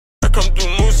come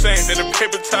through moose ain't in the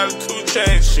paper Tyler 2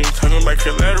 chains. She ain't talking about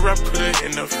collateral, I put her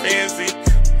in the fancy.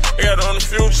 I got on a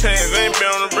few chains, I ain't been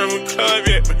on the breakfast club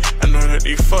yet, but I know that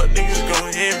these fuck niggas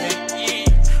gon' hit me.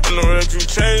 I know that you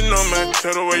changed on my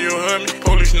tell the way you hurt me.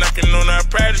 Police knocking on our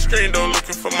private screen, though,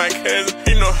 looking for my cousin.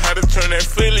 He know how to turn that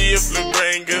Philly if the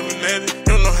brain give a nothing. He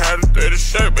don't know how to thread a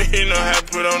shirt, but he know how to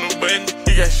put on the button.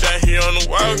 He got shot here on the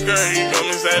wall, girl, he come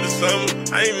inside the summer.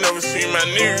 I ain't never seen my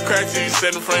nigga cry till he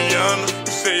sat in front of your honor.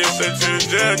 You say you're sent to the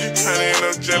jail, you tryna end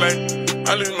up jail like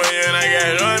all this money and I got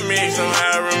it on me, somehow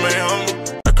I remain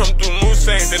humble. I come through moose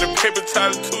ain't in the paper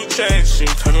Tyler 2 chains. She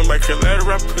ain't talking about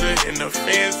collateral, I put her in the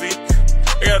fancy.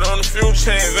 I got on a few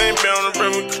chains, I ain't been on the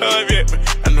breakfast club yet, but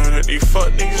I know that these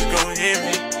fuck niggas gon' hit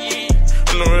me.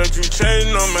 I know that you changed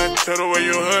on my tell the way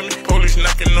you hurt me. Police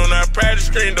knocking on our private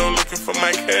screen, though, looking for my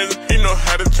cousin. He know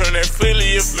how to turn that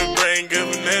Philly if the brain give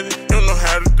a nothing. He don't know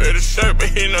how to thread a shirt,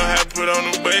 but he know how to put on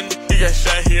the button. He got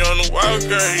shot here on the wall,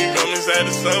 girl, he come inside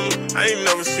the summer. I ain't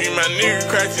never seen my nigga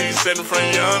cry till he sat in front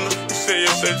of your honor. You say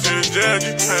you're sent to the jail,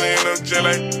 you tryna end up jail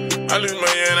like all this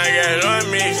money and I got it on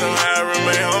me, somehow